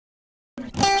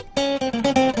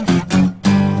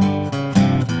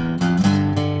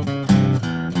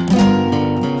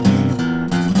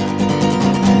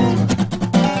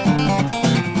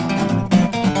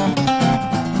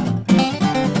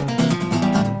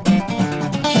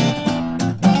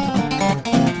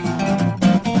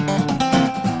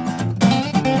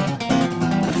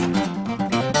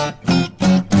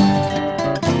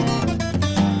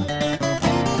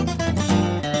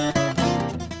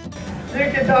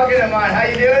How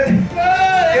you doing?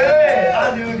 Good.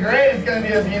 I'm doing great. It's going to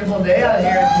be a beautiful day out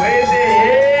here in Tweetsie.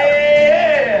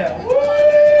 Yeah! Woo!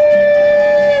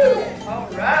 All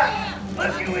right.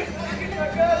 Let's get my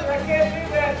guns. I can't do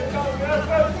that because we're not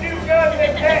supposed to do guns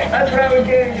in tank. That's right. We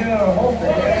can't even do it on a whole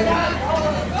thing.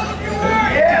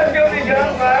 Yeah, it's going to be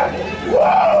gunfire.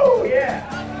 Whoa! Yeah.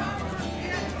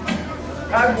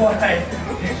 Not quite.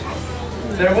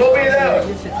 There will be those.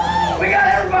 We got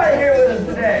everybody here with us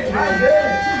today. My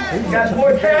goodness. We got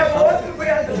more cowboys, we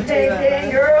got some King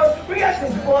girls, we got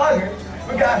some sluggers,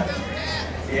 we got,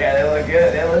 yeah, they look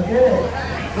good, they look good.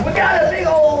 We got a big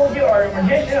old, or a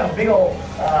magician, a big old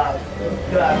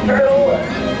turtle, a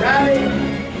rabbit.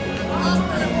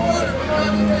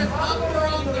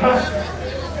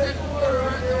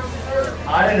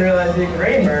 I didn't realize you could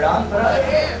read, Murdoch, but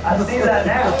I see that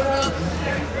now.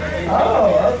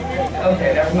 Oh,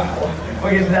 okay, never mind.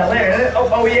 We'll get to that later.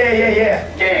 Oh,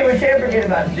 yeah. Jenny, we can't forget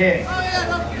about Jenny. We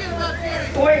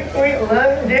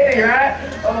love Jenny, right?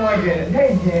 Oh my goodness.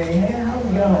 Hey Jenny, hey, how's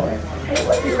it going? Hey,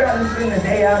 would you rather spend the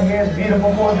day out here, this beautiful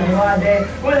 4th of July day,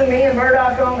 with me and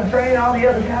Murdoch on the train, all the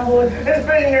other cowboys, and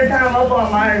spending your time up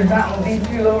on Miners Mountain with these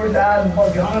two oversized and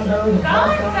gonzos?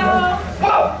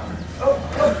 Whoa!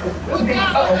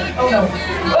 Oh no.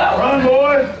 Run,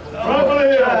 boys! Run for the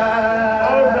hill!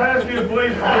 I was asking you to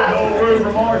please forget the old rude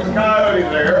remarks of Coyote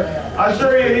there. I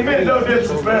assure you, he meant no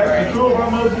disrespect to two of our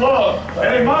most loved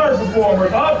and admired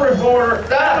performers, opera reporter,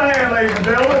 and hand, ladies and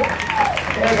gentlemen,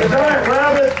 and the giant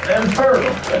rabbit and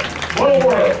turtle. What a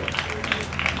world!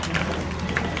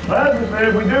 As I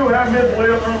said, we do have Miss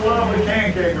Liv and her lovely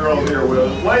King girls here with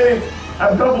us. Ladies, I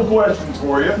have a couple questions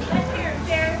for you.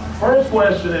 First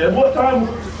question is, what time?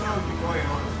 Well,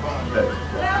 the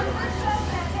first show's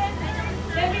at 10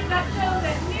 minutes. Then we've got shows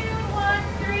at 2, 1,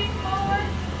 3, 4,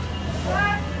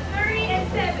 5, 3, and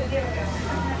 7. There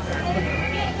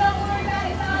we go. Don't worry about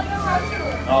it. I'll go right through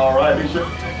it. All right, be sure.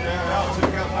 Check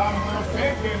out my little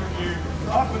Fankin review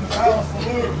up in the Palace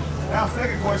Saloon. Now,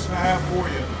 second question I have for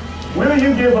you. Will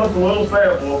you give us a little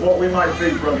sample of what we might see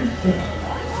from you?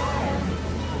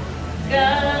 Go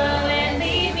and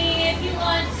leave me if you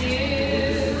want to.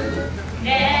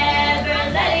 Never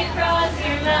let it cross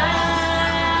your mind.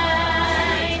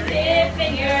 If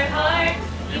in your heart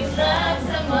you love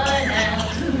someone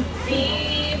else,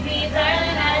 leave me,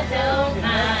 darling, I don't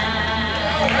mind.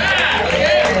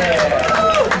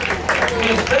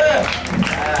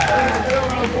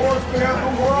 Of course, we have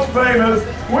the world Famous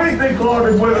Tweetsie Clark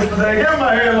is with us today. Give him a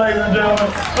hand, ladies and gentlemen.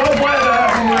 So glad to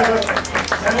have him with us.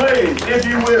 And ladies, if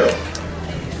you will.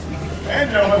 And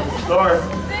gentlemen, sorry. 6,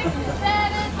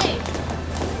 7, 8.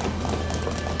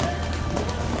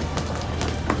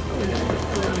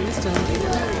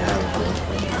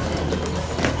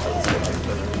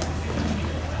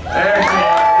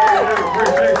 Excellent. We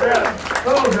appreciate that.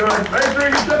 So good. Make sure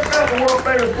you check out the world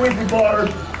famous Tweetsie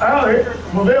Plotters out here,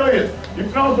 Pavilion. You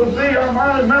can also see our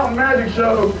Miners Mountain Magic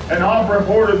Show and Opera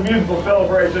Reporters musical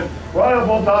celebration right up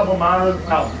on top of Miners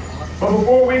Mountain. But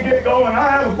before we get going, I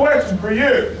have a question for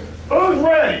you. Who's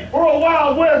ready for a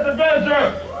Wild West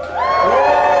adventure?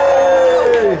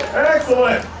 Yay!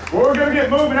 Excellent. We're going to get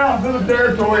moving out into the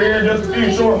territory here in just a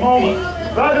few short moments.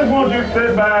 So I just want you to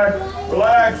sit back,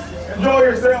 relax, enjoy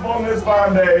yourself on this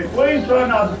fine day. Please try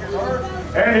not to get hurt.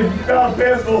 And if you've got a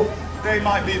pistol, Today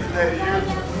might be the day to use.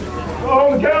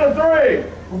 on the count of 3,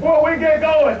 before we get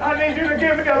going, I need you to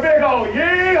give me a big old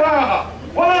yee-haw.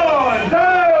 1, 2,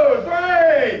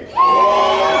 3.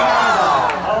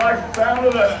 I like the sound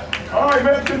of that. All right,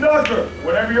 Mr. Conductor,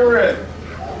 whenever you're ready.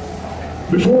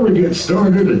 Before we get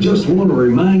started, I just want to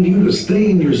remind you to stay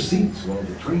in your seats while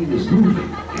the train is moving,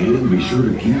 and be sure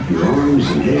to keep your arms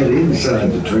and head inside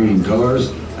the train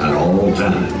cars at all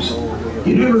times.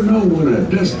 You never know when a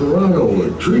desperado or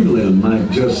tree limb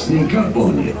might just sneak up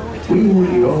on you. We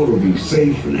want you all to be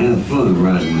safe and have fun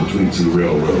riding the Tweetsie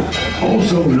Railroad.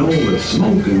 Also know that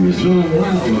smoking is not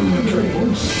allowed on the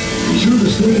trains. Be sure to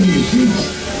stay in your seats.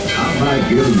 I might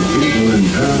give the people in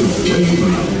town a wave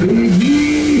and a big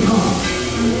yee-haw.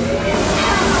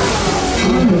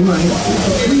 On the right is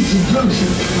the Tweetsie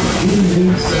Junction,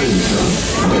 Indian Savings Shop,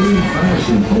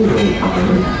 old-fashioned photo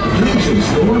parlor, junction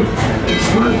store, and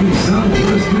Sparky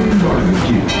Southwest Market.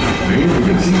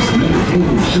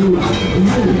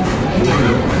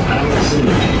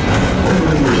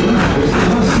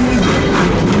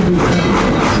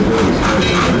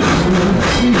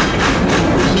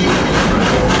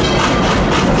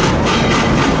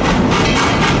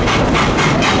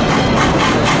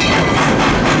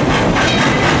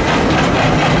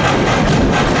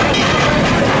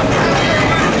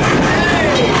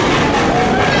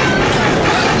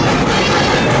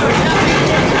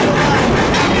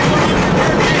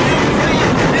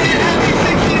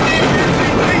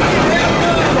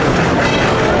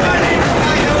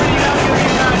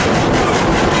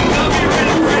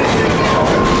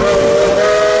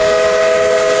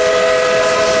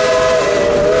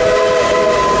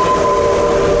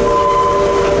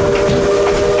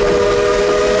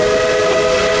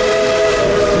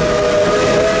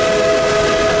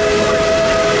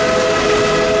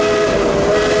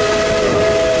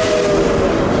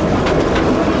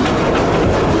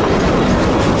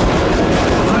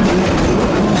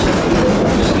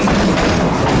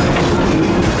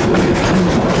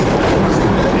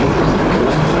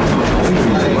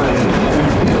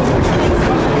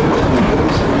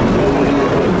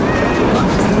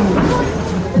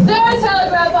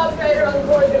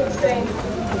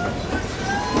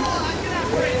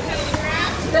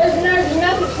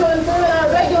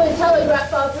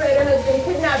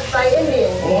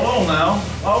 now.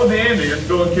 Why would the Indians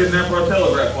go and kidnap our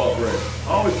telegraph operator? I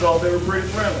always thought they were pretty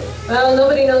friendly. Well,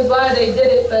 nobody knows why they did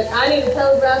it, but I need a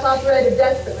telegraph operator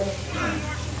desperately.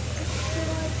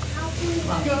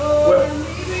 Well,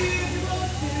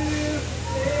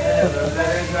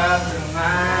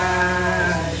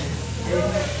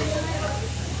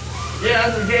 Yeah,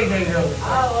 that's what King Girl.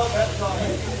 I love that song. I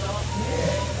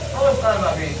always thought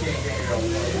about being King Girl.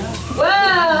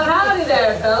 Well, howdy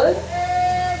there, fellas.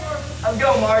 How's it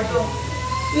going, Marshall?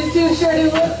 You two sure do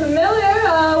look familiar.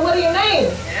 What are your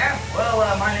names? Yeah,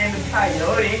 well, my name is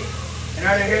Coyote, and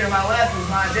right over here to my left is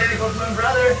my identical twin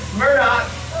brother, Murdoch.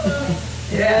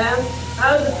 Yeah.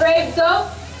 I was afraid so.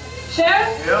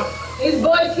 Sheriff? yep. These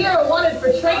boys here are wanted for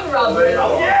train robbery.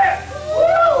 Oh, yeah!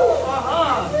 Woo!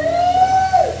 Uh-huh.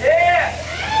 Yeah!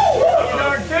 You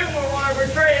darn tootin' we're wanted for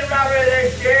train robbery there,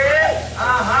 Sheriff.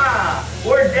 Uh-huh.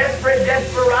 We're desperate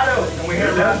desperados, and we're here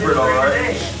to rob this Desperate, all train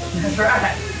right. today. That's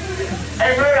right.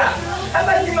 Hey, Murdoch, how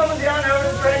about you mama down over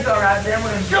the trains all right there? We're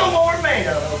going to show them what we're made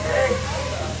of, okay?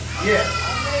 Yeah.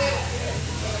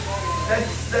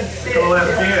 That's it. Go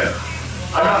left in.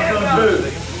 I got some food.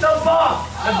 So far,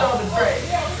 that's all the train.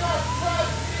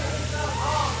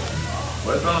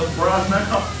 Well, it's not a surprise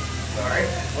now. Sorry.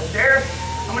 Well, Sheriff,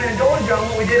 I'm going to indulge you on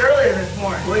what we did earlier this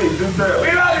morning. Please, do tell. We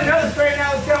robbed another train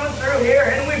that was coming through here,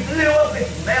 and we blew up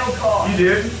its mail car. You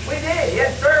did? We did,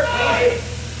 yes, sir, we did.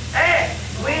 And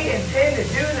we intend to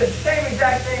do the same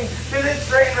exact thing to this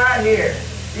train right here.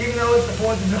 Even though it's the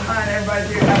 4th of July and everybody's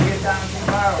here to have a good time and see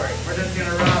fireworks, we're just going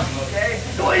to rob them, okay?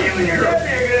 So what you and your deputy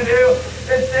are going to do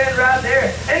is stand right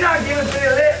there and not give us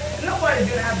any lip. Nobody's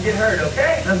going to have to get hurt,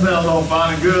 okay? That sounds all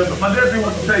fine and good, but my deputy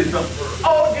wants to say something first.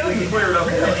 Oh, do you? Clear it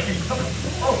up here.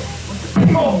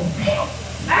 Oh.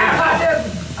 Ah,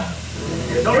 deputy.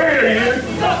 Come here, you.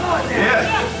 Come on now. Yes.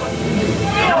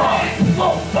 Come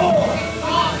on. Whoa.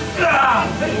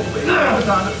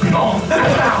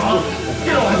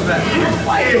 Get on his back.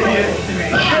 Why are you doing this to me?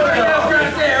 Get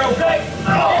right there, okay?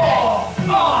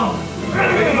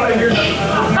 Anybody here?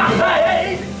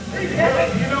 Hey,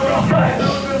 you know what I'm saying?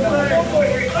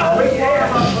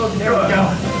 There we go.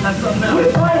 That's something else.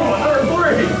 Which one? Number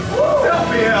 3. Help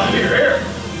me out here. Here.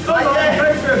 Somebody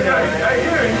take this thing. Hey,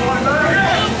 here. You want that?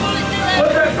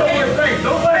 Put that somewhere safe.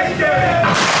 Don't let it get in.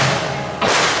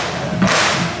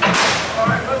 All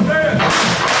right, let's do it.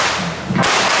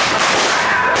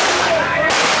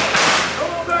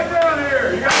 Come on back down here.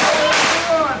 You got to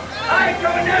run. I ain't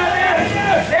coming down there.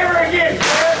 Never again,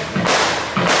 sir.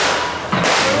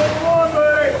 Come on,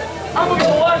 buddy. I'm going to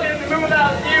go watch it in the room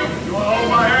without you. You want to hold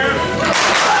my hand?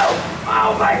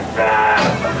 Oh my God!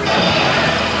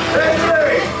 Hey,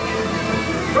 Ray.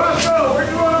 Roscoe, where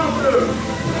you going on to?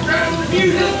 You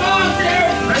just gone, sir.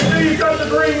 Make sure you cut the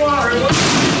green wire.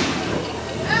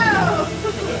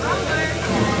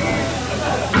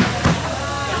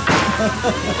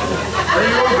 Are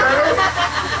you okay?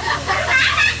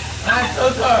 I'm so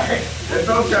sorry. It's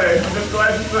okay. I'm just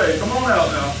glad to say. Come on out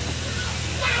now.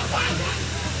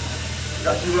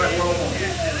 Got you right where I want you.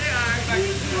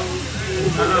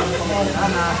 Come on.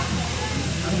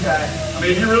 Okay. I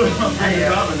mean, if you really want to take your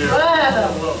time in there.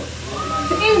 Well,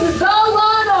 seems as though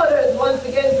law and order has once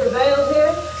again prevailed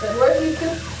here. Good work, you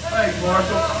two. Thanks,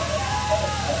 Marshall.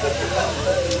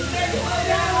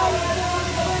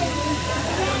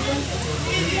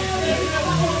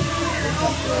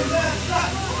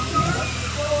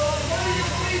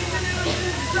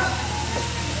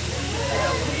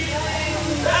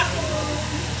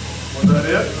 Was that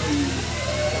it?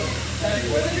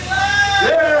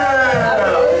 Yeah!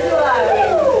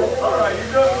 All right,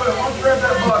 you're doing well. Why don't you grab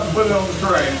that box and put it on the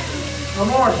train? So,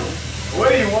 Marshall, what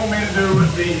do you want me to do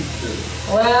with these two?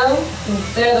 Well, since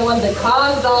they're the ones that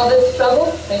caused all this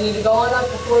trouble, they need to go on up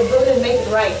before Boone and make it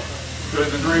right.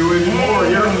 Couldn't agree with you more.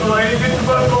 You're the lady. Get your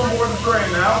butts on board the train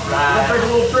now. We're going to take a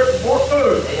little trip before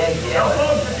food. Now,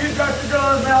 folks, if you've got your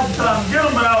guns, now's the time. Get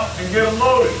them out and get them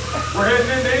loaded. We're heading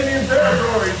into Indian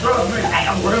territory. Trust me,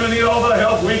 we're going to need all the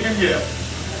help we can get.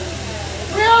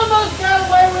 We almost got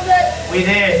away with it. We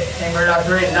did. Hey, Murdoch,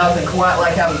 there ain't nothing quite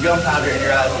like having gunpowder in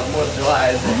your eyes on the 4th of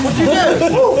July. What'd you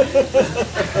do?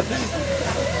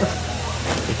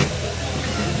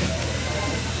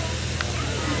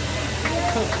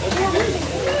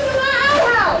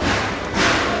 Outhouse!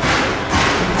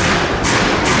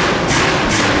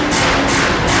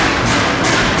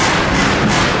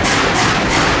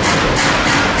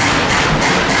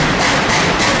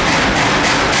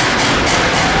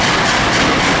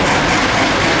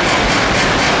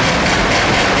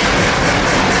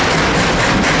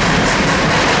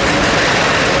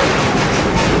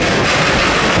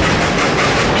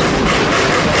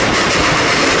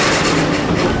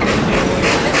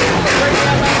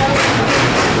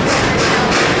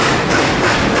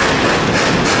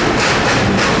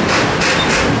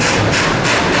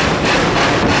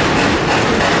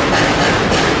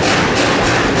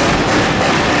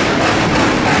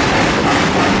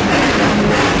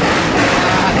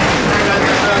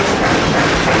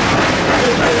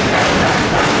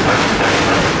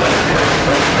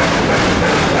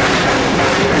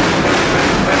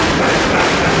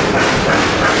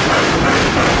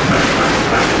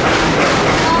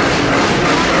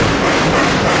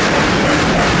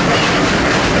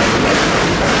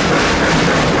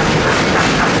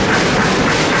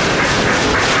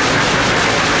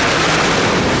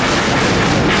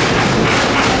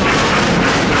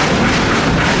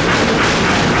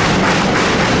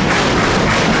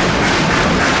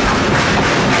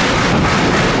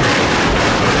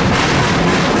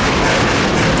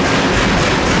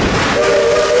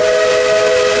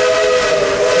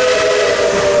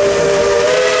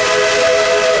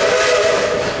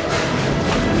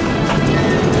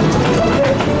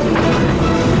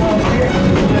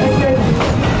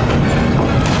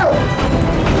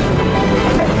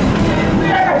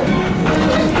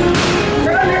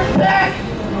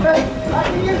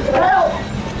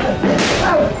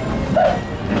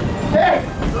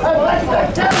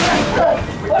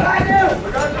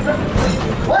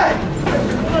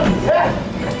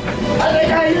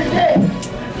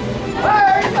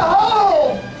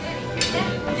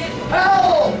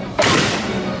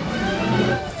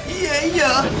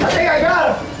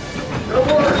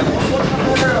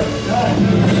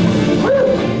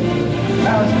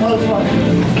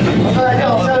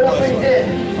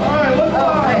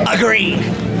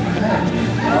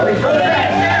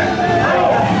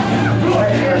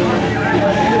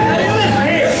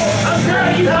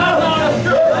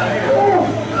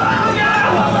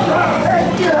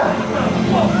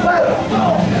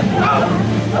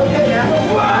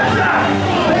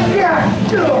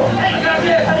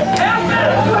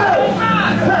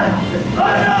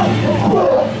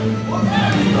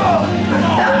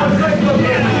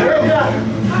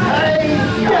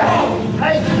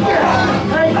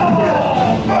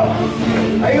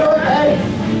 Are you okay?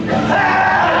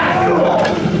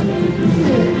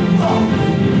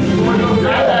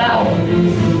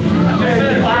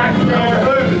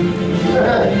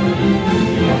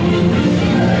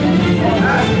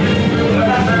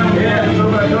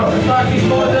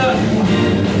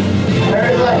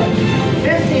 There's like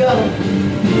 50 of them.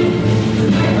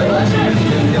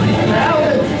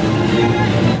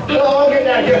 Oh, I'll get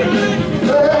down here.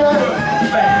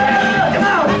 Come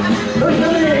on! Who's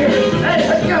coming in here? Hey,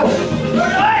 let's go!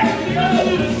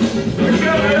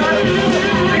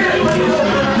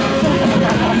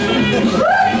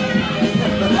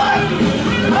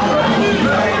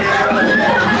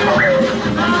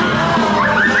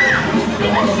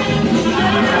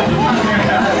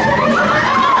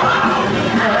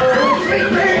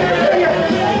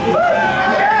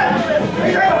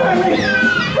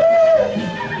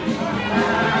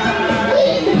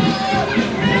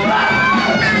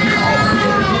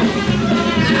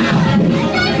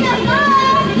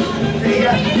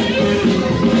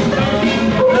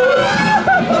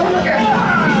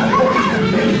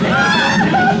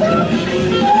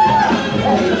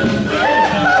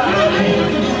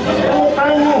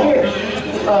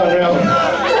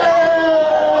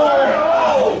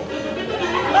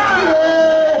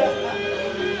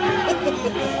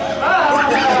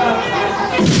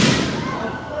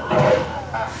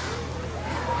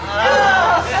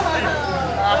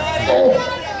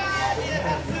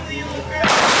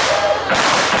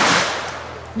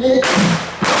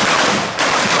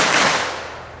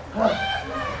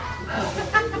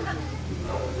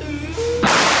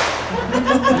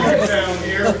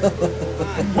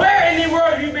 Where in the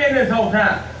world have you been this whole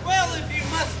time? Well, if you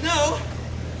must know,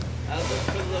 I was looking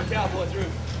for the little cowboy's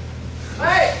room.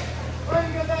 Hey! Why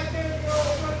don't you go back there and go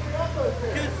over to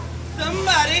Because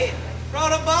somebody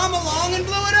brought a bomb along and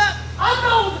blew it up. I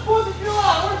know it's 4th of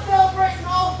July. We're celebrating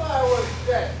all fireworks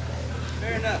today.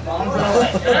 Fair enough.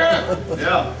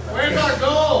 Yeah. Where's our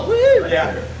gold?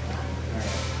 Yeah.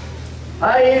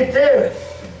 Hi, you too.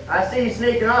 I see you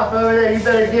sneaking off over there. You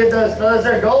better give those fellas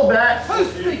their gold back.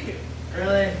 Who's speaking?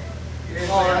 Really? You didn't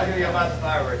say anything about the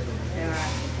fireworks.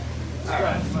 All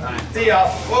right. See y'all.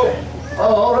 Whoa.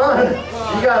 Oh, hold on.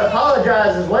 You gotta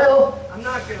apologize as well. I'm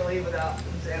not gonna leave without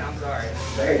saying I'm sorry.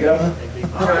 There you go.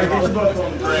 All right, get your butts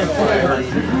on the train.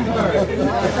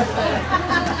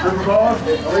 River Boss,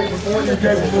 I'll leave before you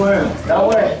capable end. Don't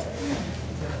worry.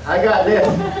 I got this.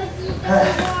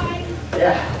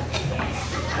 Yeah.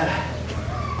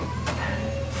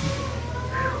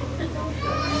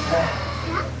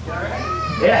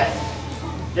 Yeah.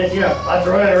 Just, lots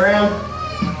of running around.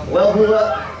 Well blew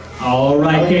up. All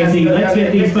right, Casey, let's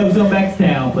get these folks on back to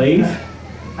town, please.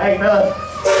 Hey, fellas.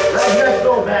 Let's get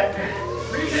gold back.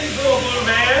 Appreciate you, little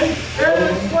man.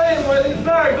 And explain where these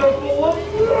bags are full of.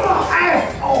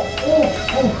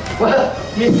 Well,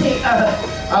 you see, I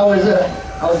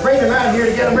was bringing them out here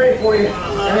to get them ready for you.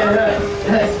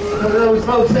 And those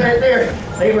folks there,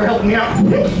 they were helping me out.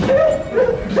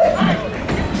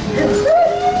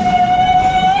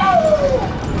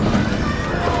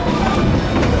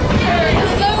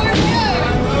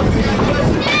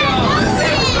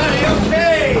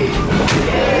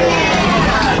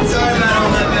 Sorry about all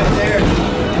that back there.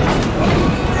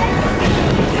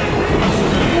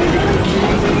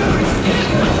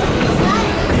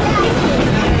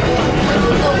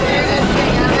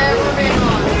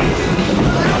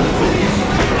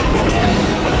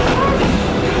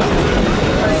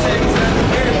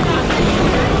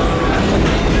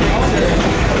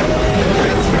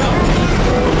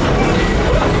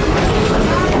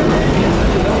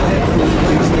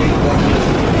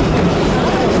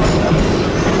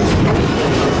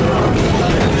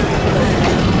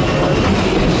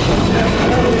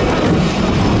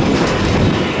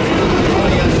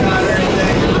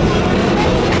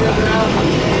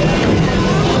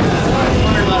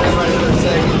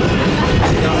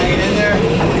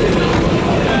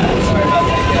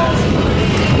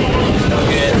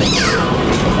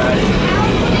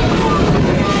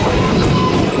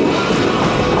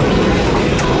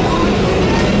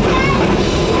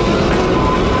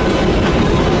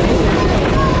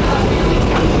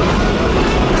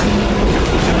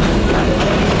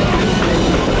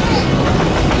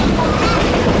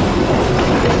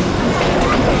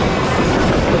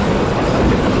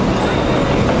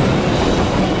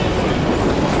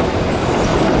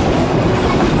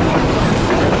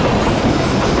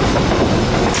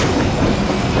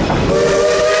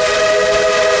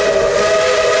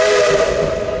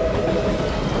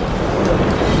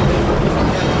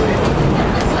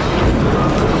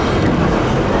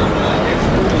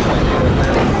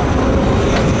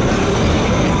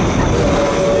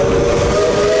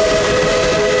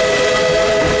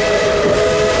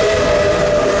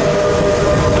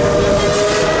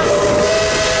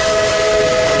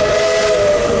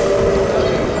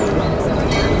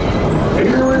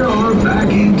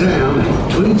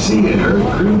 Tweetsie and her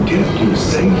crew kept you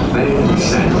safe and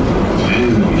sound.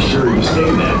 And be sure to stay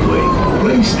that way.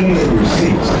 Please stay in your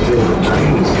seats until the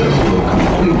train has come to a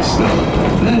complete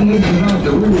stop. Then exit out the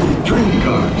rear of the train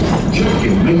cars. Check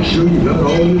and make sure you got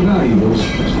all your valuables,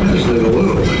 especially the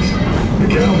little ones. The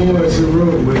cowboys who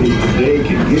rode with you today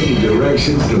can give you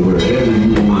directions to wherever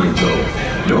you want to go.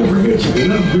 Don't forget you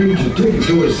can upgrade your ticket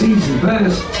to a season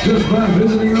pass just by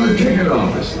visiting our ticket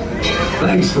office.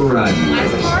 Thanks for riding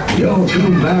with us. Y'all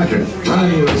come back and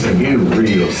ride with us again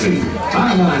real soon.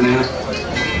 Bye-bye now.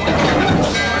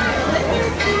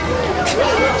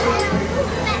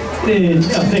 Then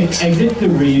now take exit the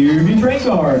rear of your train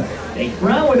car. Thanks for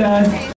riding with us.